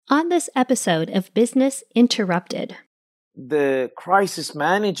On this episode of Business Interrupted. The crisis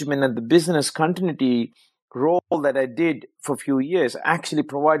management and the business continuity role that I did for a few years actually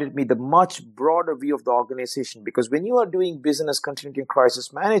provided me the much broader view of the organization, because when you are doing business continuity and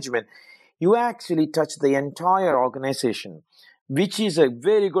crisis management, you actually touch the entire organization, which is a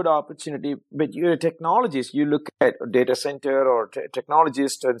very good opportunity. But you're a technologist, you look at a data center or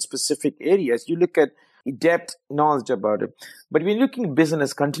technologist in specific areas, you look at depth knowledge about it. But when you're looking at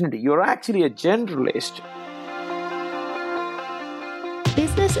business continuity, you're actually a generalist.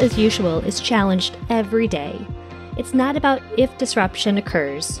 Business as usual is challenged every day. It's not about if disruption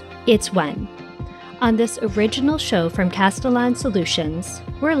occurs, it's when. On this original show from Castellan Solutions,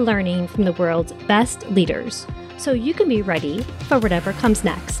 we're learning from the world's best leaders, so you can be ready for whatever comes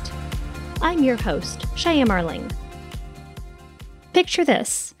next. I'm your host, Shaya Marling. Picture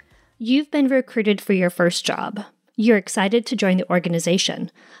this. You've been recruited for your first job. You're excited to join the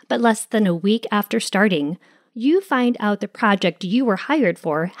organization, but less than a week after starting, you find out the project you were hired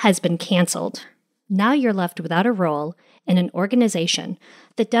for has been canceled. Now you're left without a role in an organization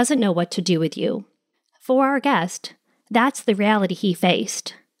that doesn't know what to do with you. For our guest, that's the reality he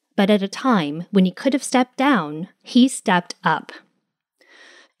faced. But at a time when he could have stepped down, he stepped up.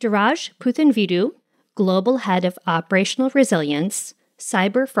 Dheeraj Puthenveedu, Global Head of Operational Resilience,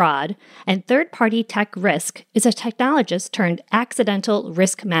 Cyber Fraud, and Third-Party Tech Risk, is a technologist turned accidental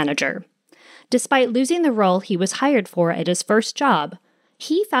risk manager. Despite losing the role he was hired for at his first job,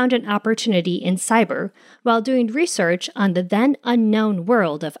 he found an opportunity in cyber while doing research on the then unknown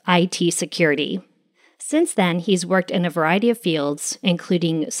world of IT security. Since then, he's worked in a variety of fields,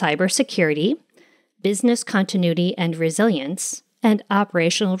 including cybersecurity, business continuity and resilience, and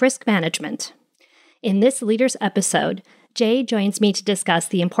operational risk management. In this Leaders episode, Jay joins me to discuss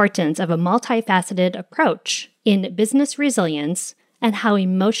the importance of a multifaceted approach in business resilience and how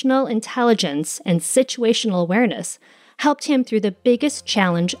emotional intelligence and situational awareness helped him through the biggest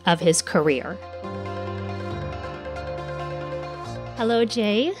challenge of his career. Hello,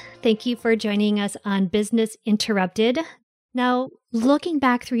 Jay. Thank you for joining us on Business Interrupted. Now, looking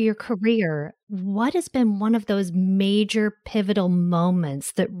back through your career, what has been one of those major pivotal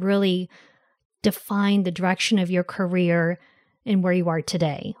moments that really defined the direction of your career and where you are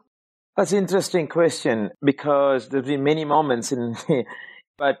today? That's an interesting question, because there's been many moments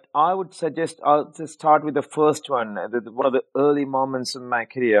but I would suggest I'll just start with the first one, one of the early moments in my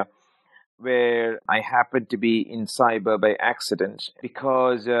career where I happened to be in cyber by accident,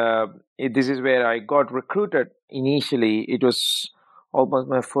 because this is where I got recruited initially. It was almost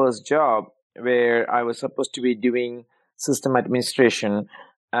my first job, where I was supposed to be doing system administration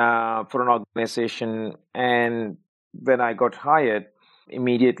for an organization. And when I got hired,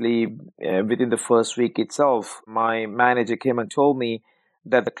 immediately within the first week itself, my manager came and told me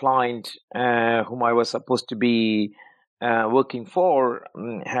that the client whom I was supposed to be working for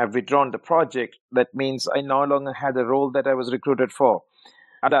have withdrawn the project. That means I no longer had the role that I was recruited for.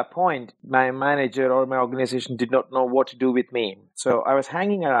 At that point, my manager or my organization did not know what to do with me. So I was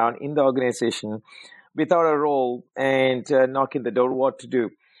hanging around in the organization without a role and knocking the door what to do.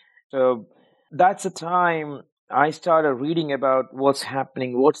 So that's the time I started reading about what's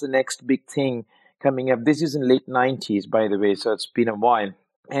happening, what's the next big thing coming up. This is in late 90s, by the way, so it's been a while.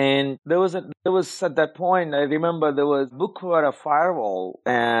 And there was at that point, I remember there was a book for a firewall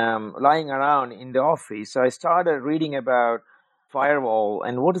lying around in the office. So I started reading about firewall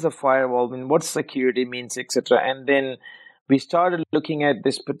and what is a firewall, and what security means, etc. And then we started looking at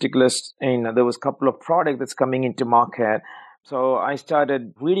this particular, there was a couple of products that's coming into market. So I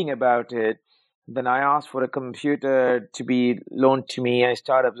started reading about it. Then I asked for a computer to be loaned to me. I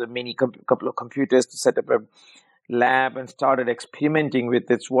started up a couple of computers to set up a lab and started experimenting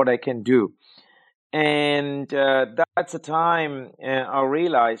with it, what I can do. And that's the time I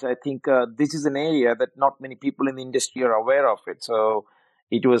realized, I think this is an area that not many people in the industry are aware of it. So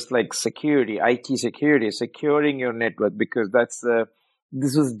it was like security, IT security, securing your network, because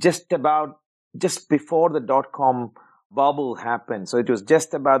this was just before the dot-com bubble happened. So it was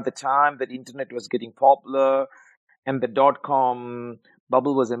just about the time that internet was getting popular and the dot-com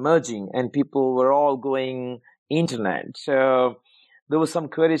bubble was emerging and people were all going internet. So there was some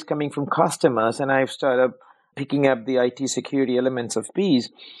queries coming from customers, and I started picking up the IT security elements of piece.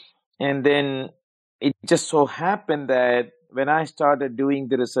 And then it just so happened that when I started doing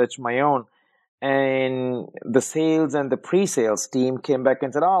the research my own, and the sales and the pre-sales team came back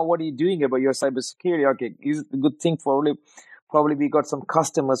and said, "Oh, what are you doing about your cybersecurity? Okay, is it a good thing? Probably we got some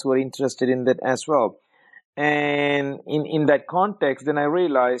customers who are interested in that as well." And in that context, then I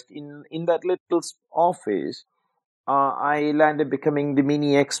realized in that little office, I landed becoming the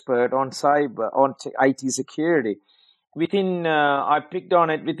mini expert on cyber, on IT security. I picked on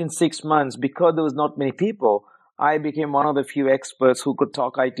it within 6 months because there was not many people. I became one of the few experts who could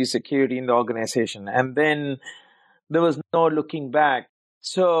talk IT security in the organization. And then there was no looking back.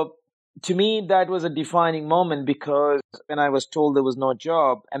 So to me, that was a defining moment because when I was told there was no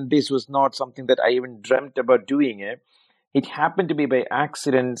job, and this was not something that I even dreamt about doing it happened to be by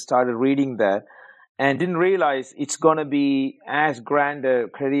accident, started reading that and didn't realize it's going to be as grand a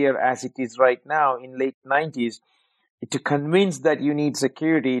career as it is right now in late 90s. To convince that you need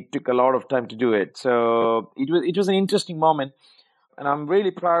security, it took a lot of time to do it. So it was an interesting moment, and I'm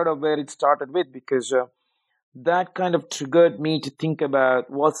really proud of where it started with because that kind of triggered me to think about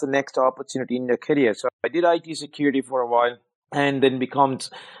what's the next opportunity in your career. So I did IT security for a while and then become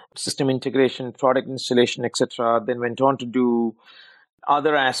system integration, product installation, etc. Then went on to do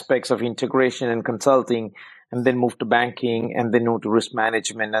other aspects of integration and consulting, and then moved to banking, and then moved to risk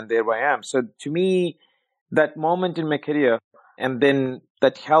management, and there I am. So to me, that moment in my career, and then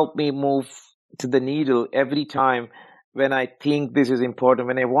that helped me move to the needle every time when I think this is important,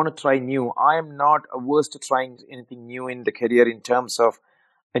 when I want to try new. I am not averse to trying anything new in the career in terms of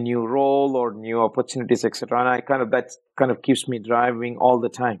a new role or new opportunities, etc. And that kind of keeps me driving all the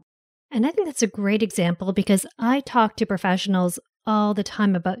time. And I think that's a great example because I talk to professionals all the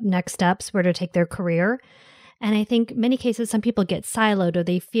time about next steps, where to take their career. And I think many cases, some people get siloed or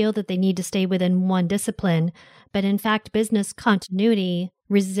they feel that they need to stay within one discipline. But in fact, business continuity,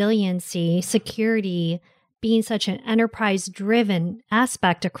 resiliency, security, being such an enterprise-driven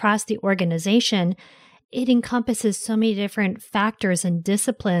aspect across the organization, it encompasses so many different factors and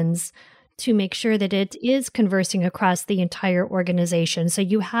disciplines to make sure that it is conversing across the entire organization. So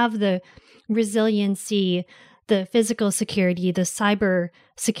you have the resiliency, the physical security, the cyber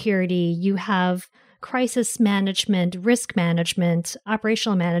security, you have crisis management, risk management,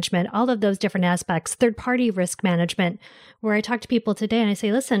 operational management, all of those different aspects, third-party risk management, where I talk to people today and I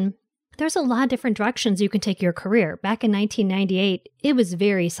say, listen, there's a lot of different directions you can take your career. Back in 1998, it was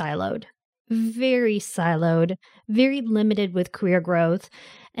very siloed, very limited with career growth.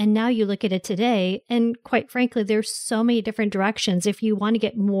 And now you look at it today, and quite frankly, there's so many different directions. If you want to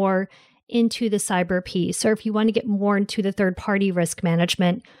get more into the cyber piece, or if you want to get more into the third-party risk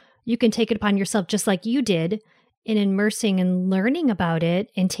management, you can take it upon yourself just like you did in immersing and learning about it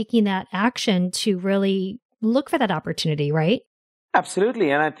and taking that action to really look for that opportunity, right?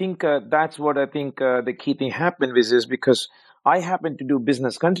 Absolutely. And I think that's what I think the key thing happened with is because I happened to do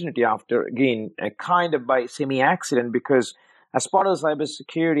business continuity after, again, kind of by semi-accident, because as part of the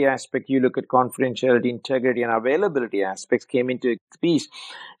cybersecurity aspect, you look at confidentiality, integrity, and availability aspects came into piece.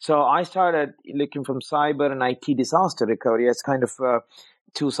 So I started looking from cyber and IT disaster recovery as kind of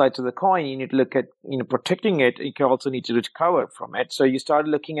two sides of the coin. You need to look at protecting it. You also need to recover from it. So you started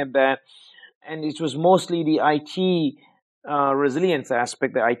looking at that, and it was mostly the IT resilience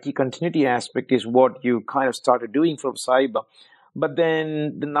aspect, the IT continuity aspect is what you kind of started doing from cyber. But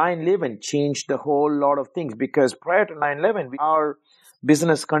then the 9/11 changed the whole lot of things, because prior to 9/11, our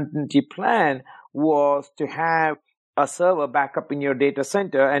business continuity plan was to have a server backup in your data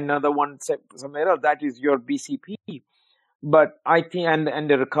center and another one somewhere else. That is your BCP. But I think and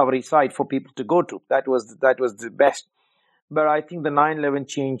the recovery site for people to go to. That was the best. But I think the 9/11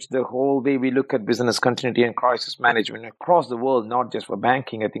 changed the whole way we look at business continuity and crisis management across the world, not just for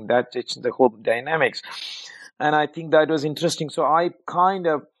banking. I think that changed the whole dynamics. And I think that was interesting. So I kind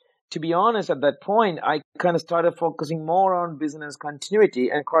of, to be honest, at that point, I kind of started focusing more on business continuity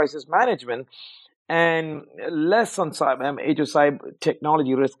and crisis management and less on cyber. Age of cyber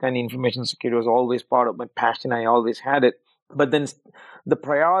technology risk and information security was always part of my passion. I always had it. But then the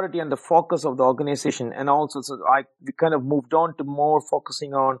priority and the focus of the organization, and also we kind of moved on to more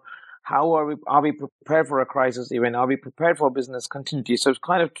focusing on how are we prepared for a crisis event? Are we prepared for business continuity? So it's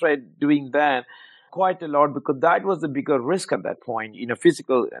kind of tried doing that quite a lot, because that was the bigger risk at that point.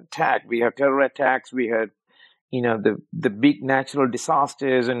 Physical attack. We have terror attacks. We had the big natural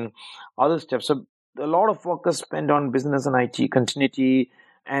disasters and other stuff. So a lot of focus spent on business and IT continuity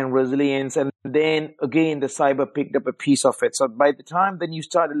and resilience. And then again, the cyber picked up a piece of it. So by the time then you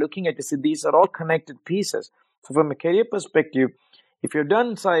started looking at it, see, these are all connected pieces. So from a career perspective, if you've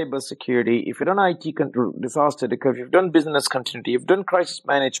done cyber security, if you've done IT disaster recovery, if you've done business continuity, you've done crisis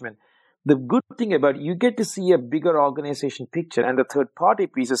management, the good thing about it, you get to see a bigger organization picture, and the third party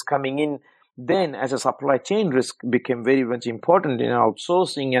pieces coming in then as a supply chain risk became very much important in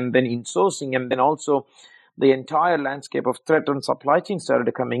outsourcing and then insourcing, and then also the entire landscape of threat on supply chain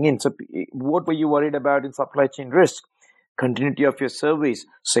started coming in. So what were you worried about in supply chain risk? continuity of your service,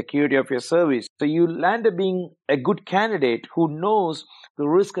 security of your service. So you land up being a good candidate who knows the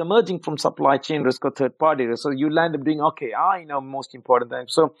risk emerging from supply chain risk or third party risk. So you land up doing, okay, I know most important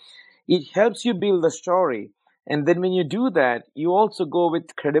things. So it helps you build the story. And then when you do that, you also go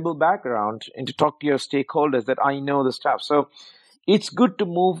with credible background and to talk to your stakeholders that I know the stuff. So it's good to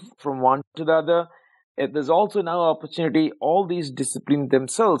move from one to the other. There's also now opportunity. All these disciplines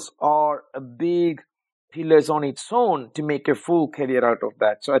themselves are a big pillars on its own to make a full career out of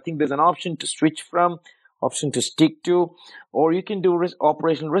that. So I think there's an option to switch from, option to stick to, or you can do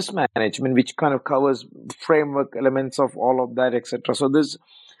operational risk management, which kind of covers framework elements of all of that, etc. So there's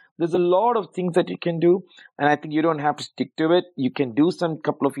a lot of things that you can do, and I think you don't have to stick to it. You can do some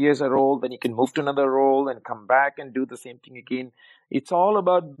couple of years a role, then you can move to another role and come back and do the same thing again. It's all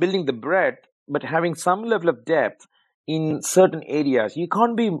about building the breadth, but having some level of depth in certain areas. You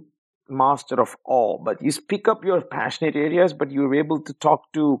can't be master of all, but you pick up your passionate areas, but you're able to talk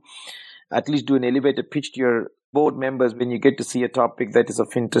to, at least do an elevator pitch to your board members when you get to see a topic that is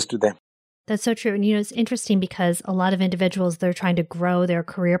of interest to them. That's so true. And, it's interesting because a lot of individuals, they're trying to grow their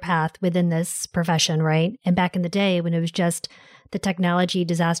career path within this profession, right? And back in the day when it was just the technology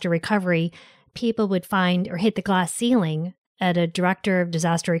disaster recovery, people would find or hit the glass ceiling at a director of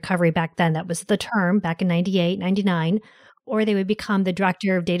disaster recovery back then. That was the term back in 98, 99, or they would become the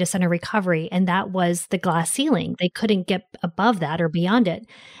director of data center recovery. And that was the glass ceiling. They couldn't get above that or beyond it.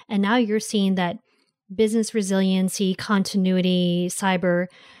 And now you're seeing that business resiliency, continuity, cyber,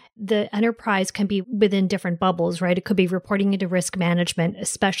 the enterprise can be within different bubbles, right? It could be reporting into risk management,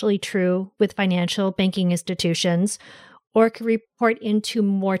 especially true with financial banking institutions, or it could report into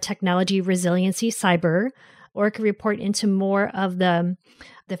more technology resiliency, cyber, or it could report into more of the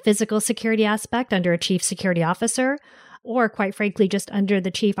physical security aspect under a chief security officer, or quite frankly, just under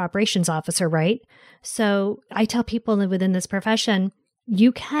the chief operations officer, right? So I tell people within this profession,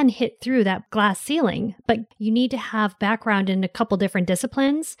 you can hit through that glass ceiling, but you need to have background in a couple different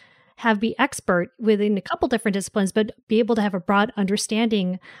disciplines, be expert within a couple different disciplines, but be able to have a broad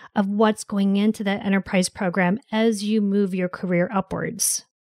understanding of what's going into that enterprise program as you move your career upwards.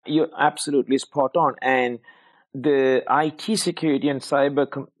 You're absolutely spot on. And the IT security and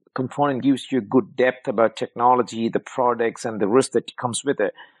cyber component gives you good depth about technology, the products, and the risk that comes with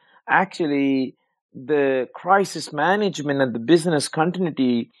it. Actually, the crisis management and the business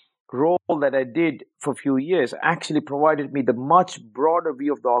continuity role that I did for a few years actually provided me the much broader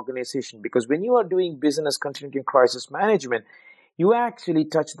view of the organization, because when you are doing business continuity and crisis management, you actually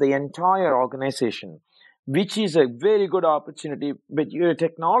touch the entire organization, which is a very good opportunity. But you're a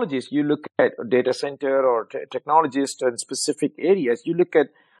technologist, you look at a data center or technologist in specific areas, you look at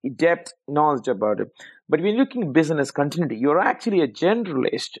depth knowledge about it. But when you're looking at business continuity, you're actually a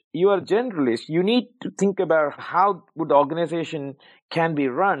generalist. You are a generalist. You need to think about how would the organization can be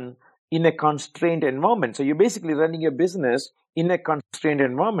run in a constrained environment. So you're basically running your business in a constrained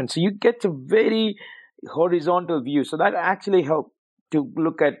environment. So you get a very horizontal view. So that actually helps to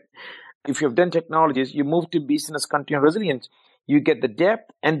look at, if you've done technologies, you move to business continuity and resilience, you get the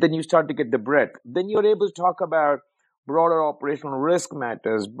depth, and then you start to get the breadth. Then you're able to talk about broader operational risk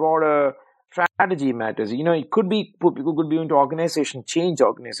matters, broader strategy matters. It could be, people could be into organization, change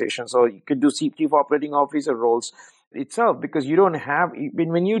organizations, or you could do chief operating officer roles itself, because you don't have,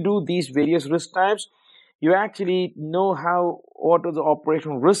 when you do these various risk types, you actually know what are the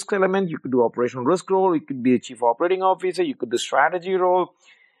operational risk element. You could do operational risk role, you could be a chief operating officer, you could do strategy role,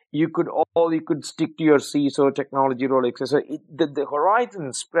 you could stick to your CISO technology role, etc. The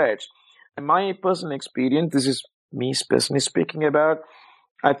horizon spreads. In my personal experience, this is me personally speaking about,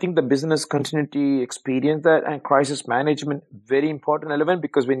 I think the business continuity experience that and crisis management, very important element,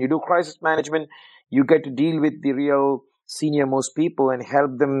 because when you do crisis management, you get to deal with the real senior most people and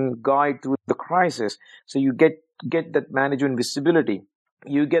help them guide through the crisis. So you get that management visibility.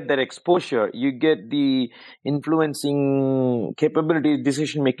 You get that exposure. You get the influencing capabilities,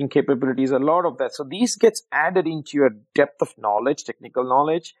 decision-making capabilities, a lot of that. So these gets added into your depth of knowledge, technical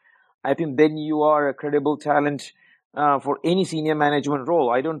knowledge. I think then you are a credible talent for any senior management role.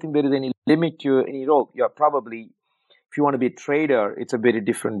 I don't think there is any limit to any role. You're probably, if you want to be a trader, it's a very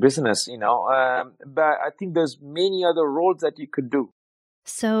different business, but I think there's many other roles that you could do.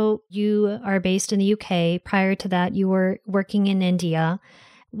 So you are based in the UK. Prior to that, you were working in India.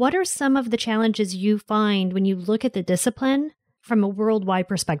 What are some of the challenges you find when you look at the discipline from a worldwide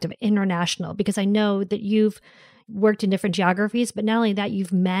perspective, international? Because I know that you've worked in different geographies, but not only that,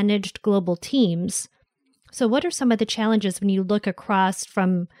 you've managed global teams. So what are some of the challenges when you look across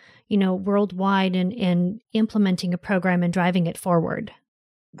from, worldwide and implementing a program and driving it forward?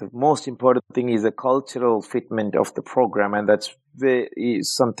 the most important thing is the cultural fitment of the program, and that's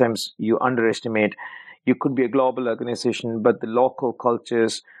sometimes you underestimate. You could be a global organization, but the local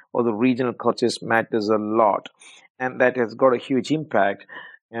cultures or the regional cultures matters a lot, and that has got a huge impact.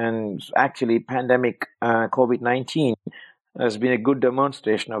 And actually, pandemic COVID-19 has been a good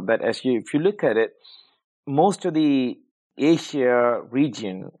demonstration of that. If you look at it, most of the Asia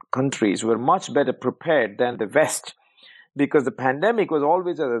region countries were much better prepared than the West, because the pandemic was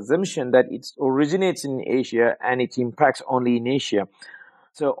always an assumption that it originates in Asia and it impacts only in Asia.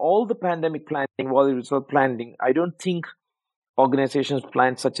 So all the pandemic planning, while it was planning, I don't think organizations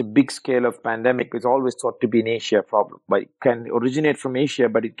plan such a big scale of pandemic. It's always thought to be an Asia problem, but it can originate from Asia,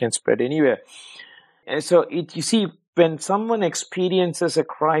 but it can spread anywhere. And so you see, when someone experiences a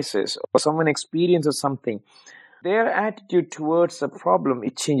crisis or someone experiences something, their attitude towards a problem,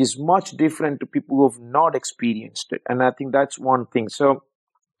 it changes much different to people who have not experienced it. And I think that's one thing. So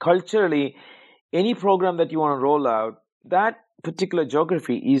culturally, any program that you want to roll out, that particular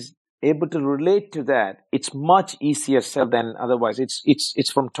geography is able to relate to that. It's much easier sell than otherwise.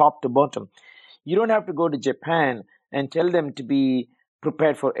 It's from top to bottom. You don't have to go to Japan and tell them to be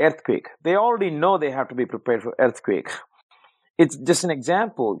prepared for earthquake. They already know they have to be prepared for earthquake. It's just an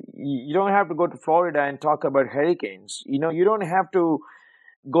example. You don't have to go to Florida and talk about hurricanes. You don't have to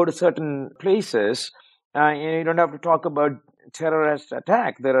go to certain places. You don't have to talk about terrorist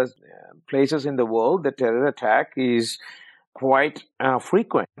attack. There are places in the world that terror attack is quite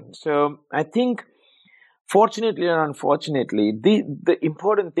frequent. So I think, fortunately or unfortunately, the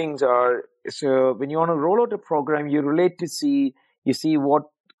important things are, so when you want to roll out a program, you see what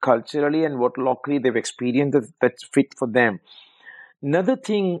culturally and what locally they've experienced that's fit for them. Another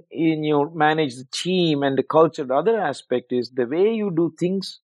thing in your manage the team and the culture, the other aspect is the way you do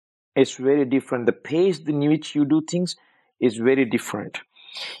things is very different. The pace in which you do things is very different.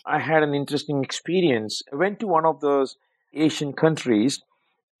 I had an interesting experience. I went to one of those Asian countries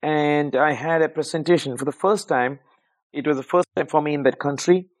and I had a presentation for the first time. It was the first time for me in that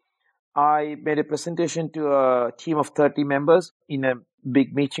country. I made a presentation to a team of 30 members in a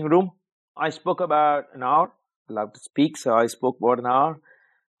big meeting room. I spoke about an hour. I love to speak, so I spoke about an hour.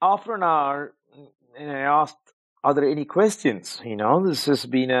 After an hour, I asked, are there any questions? This has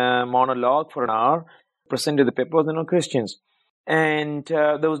been a monologue for an hour. Presented the papers, no questions. And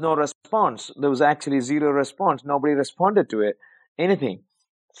there was no response. There was actually zero response. Nobody responded to it, anything.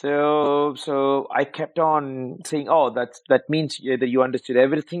 So I kept on saying, that means either you understood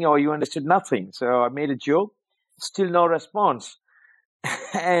everything or you understood nothing. So I made a joke. Still no response.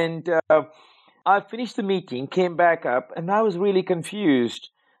 And I finished the meeting, came back up, and I was really confused.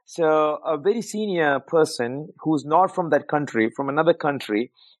 So a very senior person who's not from that country, from another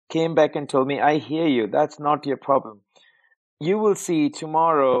country, came back and told me, I hear you. That's not your problem. You will see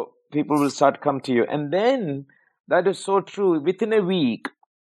tomorrow people will start come to you. And then that is so true. Within a week,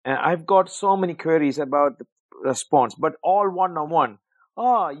 I've got so many queries about the response, but all one-on-one.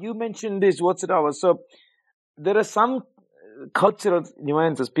 You mentioned this. What's it about? So there are some cultural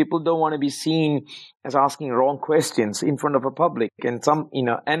nuances. People don't want to be seen as asking wrong questions in front of a public, and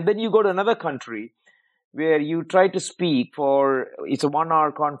and then you go to another country where you try to speak it's a 1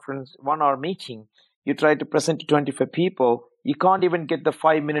 hour conference, 1 hour meeting. You try to present to 25 people. You can't even get the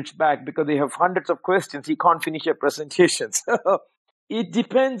 5 minutes back because they have hundreds of questions. You can't finish your presentation. So it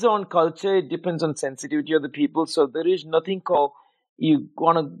depends on culture. It depends on sensitivity of the people. So there is nothing called you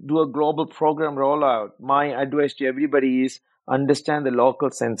want to do a global program rollout. My advice to everybody is understand the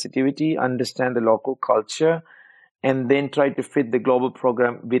local sensitivity, understand the local culture, and then try to fit the global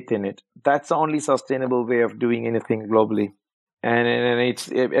program within it. That's the only sustainable way of doing anything globally. And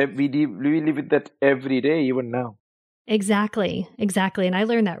we live with that every day, even now. Exactly. And I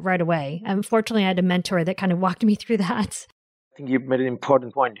learned that right away. Unfortunately, I had a mentor that kind of walked me through that. I think you've made an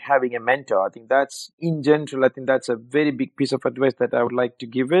important point, having a mentor. I think that's, in general, that's a very big piece of advice that I would like to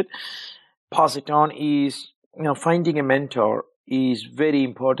give it. Pass it on is, finding a mentor is very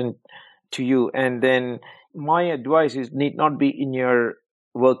important to you. And then my advice is need not be in your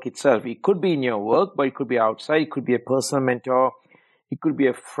work itself. It could be in your work, but it could be outside. It could be a personal mentor. It could be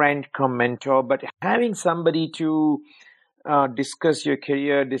a friend come mentor. But having somebody to discuss your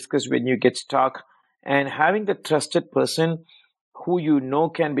career, discuss when you get stuck, and having the trusted person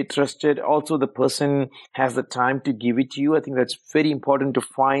who can be trusted. Also, the person has the time to give it to you. I think that's very important to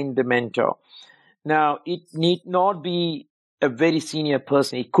find the mentor. Now, it need not be a very senior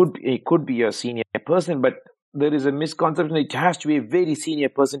person. It could be a senior person, but there is a misconception. It has to be a very senior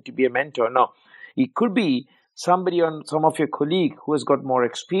person to be a mentor. No, it could be somebody on some of your colleague who has got more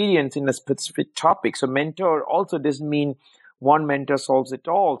experience in a specific topic. So mentor also doesn't mean one mentor solves it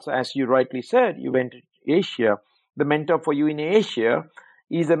all. So as you rightly said, you went to Asia. The mentor for you in Asia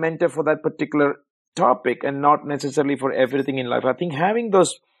is a mentor for that particular topic and not necessarily for everything in life. I think having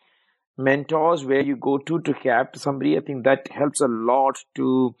those mentors where you go to help somebody, I think that helps a lot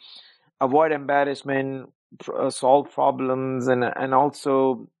to avoid embarrassment, solve problems, and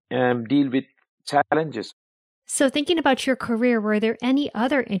also deal with challenges. So, thinking about your career, were there any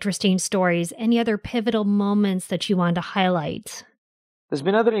other interesting stories, any other pivotal moments that you wanted to highlight? There's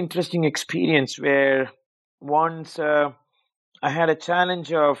been another interesting experience where once I had a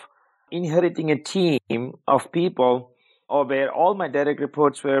challenge of inheriting a team of people, or where all my direct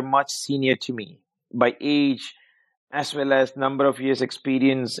reports were much senior to me by age, as well as number of years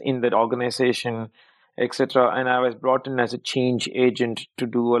experience in that organization, etc. And I was brought in as a change agent to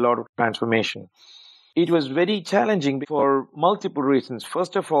do a lot of transformation. It was very challenging for multiple reasons.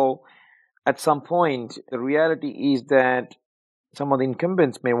 First of all, at some point, the reality is that some of the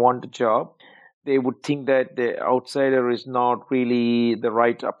incumbents may want a job. They would think that the outsider is not really the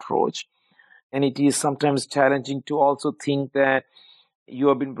right approach. And it is sometimes challenging to also think that you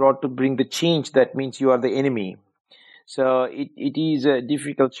have been brought to bring the change. That means you are the enemy. So it is a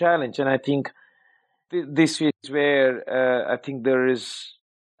difficult challenge. And I think this is where I think there is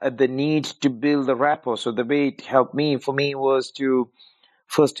the need to build the rapport. So the way it helped me, for me, was to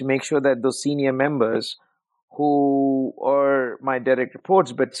first to make sure that those senior members who are my direct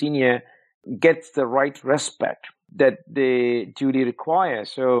reports, but senior, gets the right respect that they duly require.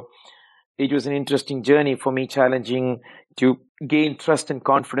 So it was an interesting journey for me, challenging to gain trust and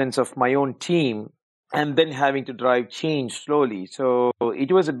confidence of my own team, and then having to drive change slowly. So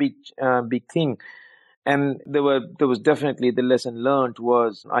it was a big thing. And there was definitely the lesson learned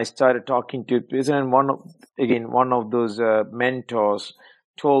was I started talking to and one of those mentors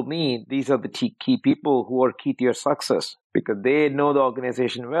told me these are the key people who are key to your success because they know the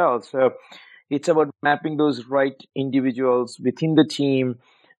organization well. So it's about mapping those right individuals within the team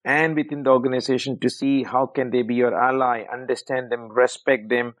and within the organization to see how can they be your ally, understand them, respect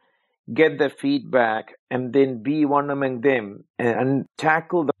them, get their feedback, and then be one among them and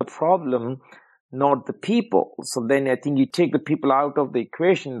tackle the problem, not the people. So then I think you take the people out of the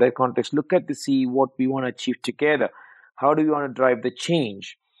equation, that context, look at to see what we want to achieve together. How do we want to drive the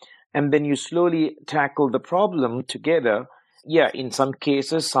change? And then you slowly tackle the problem together. Yeah, in some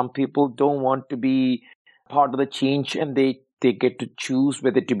cases, some people don't want to be part of the change and they get to choose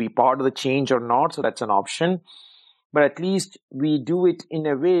whether to be part of the change or not. So that's an option. But at least we do it in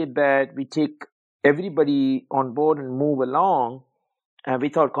a way that we take everybody on board and move along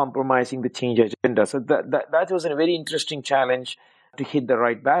without compromising the change agenda. So that was a very interesting challenge to hit the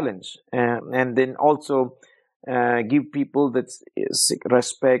right balance. And then also give people that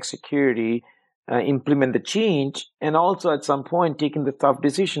respect, security, implement the change, and also at some point taking the tough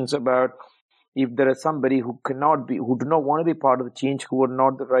decisions about if there is somebody who do not want to be part of the change, who are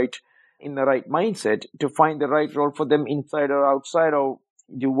not in the right mindset, to find the right role for them inside or outside, or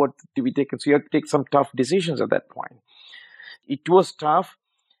do what to be taken. So you have to take some tough decisions at that point. It was tough.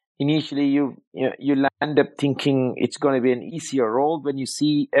 Initially, you land up thinking it's going to be an easier role when you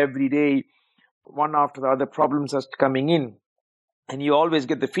see every day one after the other problems are coming in. And you always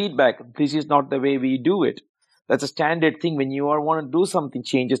get the feedback, this is not the way we do it. That's a standard thing when you want to do something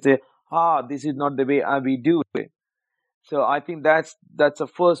changes. This is not the way we do it. So I think that's the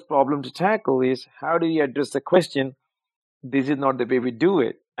first problem to tackle is how do you address the question, this is not the way we do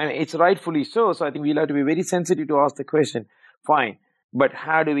it. And it's rightfully so. So I think we'll have to be very sensitive to ask the question, fine, but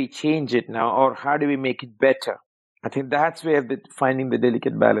how do we change it now, or how do we make it better? I think that's where finding the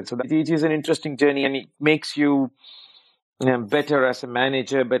delicate balance. So it is an interesting journey, and it makes you better as a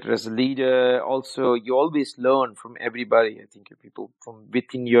manager, better as a leader. Also, you always learn from everybody. I think people from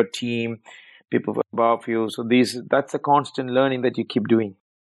within your team, people above you. So that's a constant learning that you keep doing.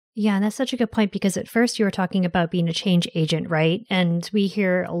 Yeah, and that's such a good point because at first you were talking about being a change agent, right? And we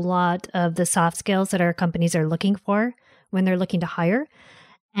hear a lot of the soft skills that our companies are looking for when they're looking to hire.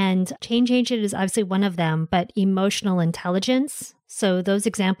 And change agent is obviously one of them, but emotional intelligence. So those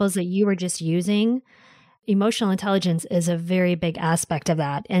examples that you were just using, emotional intelligence is a very big aspect of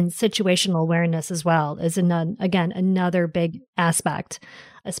that. And situational awareness as well is, again, another big aspect,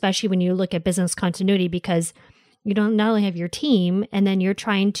 especially when you look at business continuity, because you don't not only have your team and then you're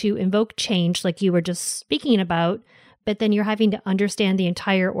trying to invoke change like you were just speaking about, but then you're having to understand the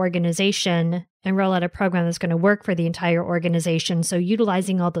entire organization and roll out a program that's going to work for the entire organization. So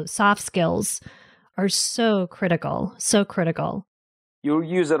utilizing all those soft skills are so critical, so critical. You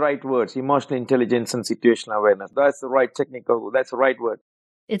use the right words, emotional intelligence and situational awareness. That's the right word.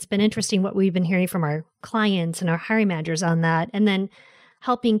 it's been interesting what we've been hearing from our clients and our hiring managers on that. And then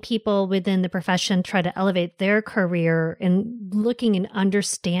helping people within the profession try to elevate their career and looking and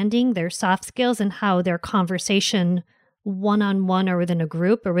understanding their soft skills and how their conversation one-on-one or within a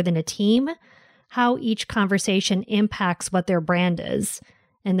group or within a team, how each conversation impacts what their brand is.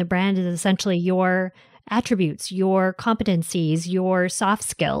 And the brand is essentially your attributes, your competencies, your soft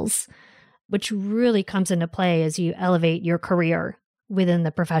skills, which really comes into play as you elevate your career within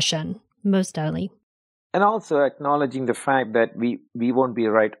the profession, most definitely. And also acknowledging the fact that we won't be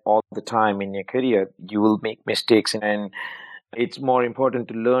right all the time in your career. You will make mistakes, and it's more important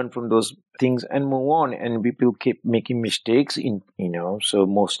to learn from those things and move on. And people keep making mistakes so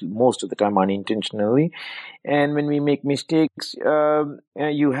most of the time unintentionally. And when we make mistakes,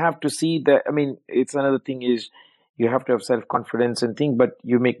 you have to see that. I mean, it's another thing is you have to have self-confidence and think, but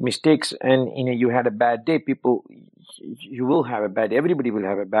you make mistakes and you had a bad day. You will have a bad day. Everybody will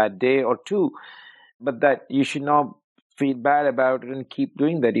have a bad day or two. But that you should not feel bad about it and keep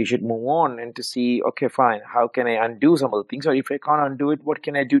doing that. You should move on and to see, okay, fine, how can I undo some of the things? Or if I can't undo it, what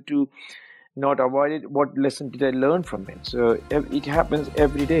can I do to not avoid it? What lesson did I learn from it? So it happens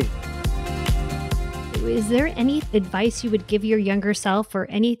every day. Is there any advice you would give your younger self or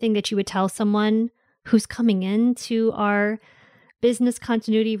anything that you would tell someone who's coming into our business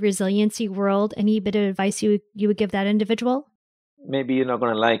continuity resiliency world? Any bit of advice you would give that individual? Maybe you're not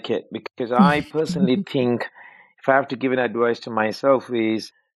going to like it, because I personally think if I have to give an advice to myself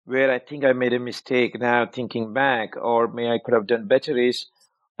is where I think I made a mistake now thinking back, or maybe I could have done better, is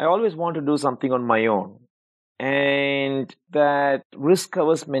I always want to do something on my own. And that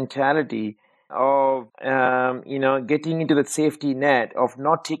risk-averse mentality of, getting into the safety net of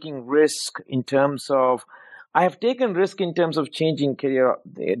not taking risk in terms of, I have taken risk in terms of changing career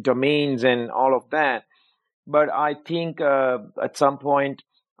domains and all of that. But I think at some point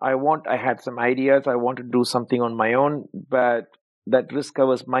I had some ideas. I want to do something on my own, but that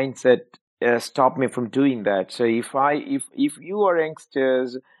risk-averse mindset stopped me from doing that. So if you are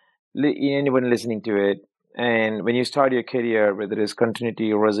youngsters, anyone listening to it, and when you start your career, whether it's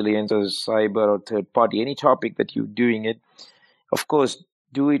continuity or resilience or cyber or third party, any topic that you're doing it, of course,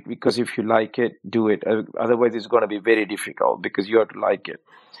 do it because if you like it, do it. Otherwise, it's going to be very difficult because you have to like it.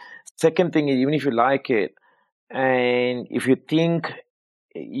 Second thing is, even if you like it, and if you think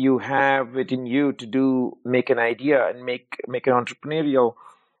you have it in you to make an idea and make an entrepreneurial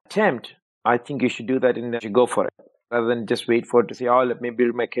attempt, I think you should do that and you should go for it. Rather than just wait for it to say, oh, let me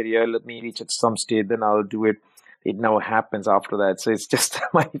build my career, let me reach at some stage, then I'll do it. It never happens after that. So it's just,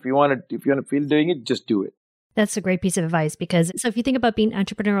 if you want to feel doing it, just do it. That's a great piece of advice, because so if you think about being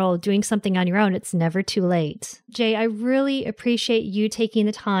entrepreneurial, doing something on your own, it's never too late. Jay, I really appreciate you taking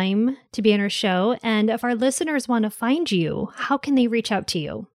the time to be on our show. And if our listeners want to find you, how can they reach out to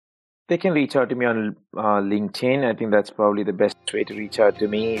you? They can reach out to me on LinkedIn. I think that's probably the best way to reach out to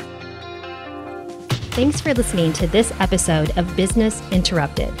me. Thanks for listening to this episode of Business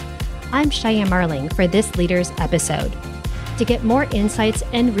Interrupted. I'm Cheyenne Marling for this leader's episode. To get more insights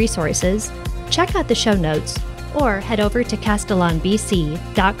and resources, check out the show notes or head over to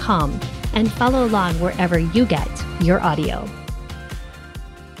castellanbc.com and follow along wherever you get your audio.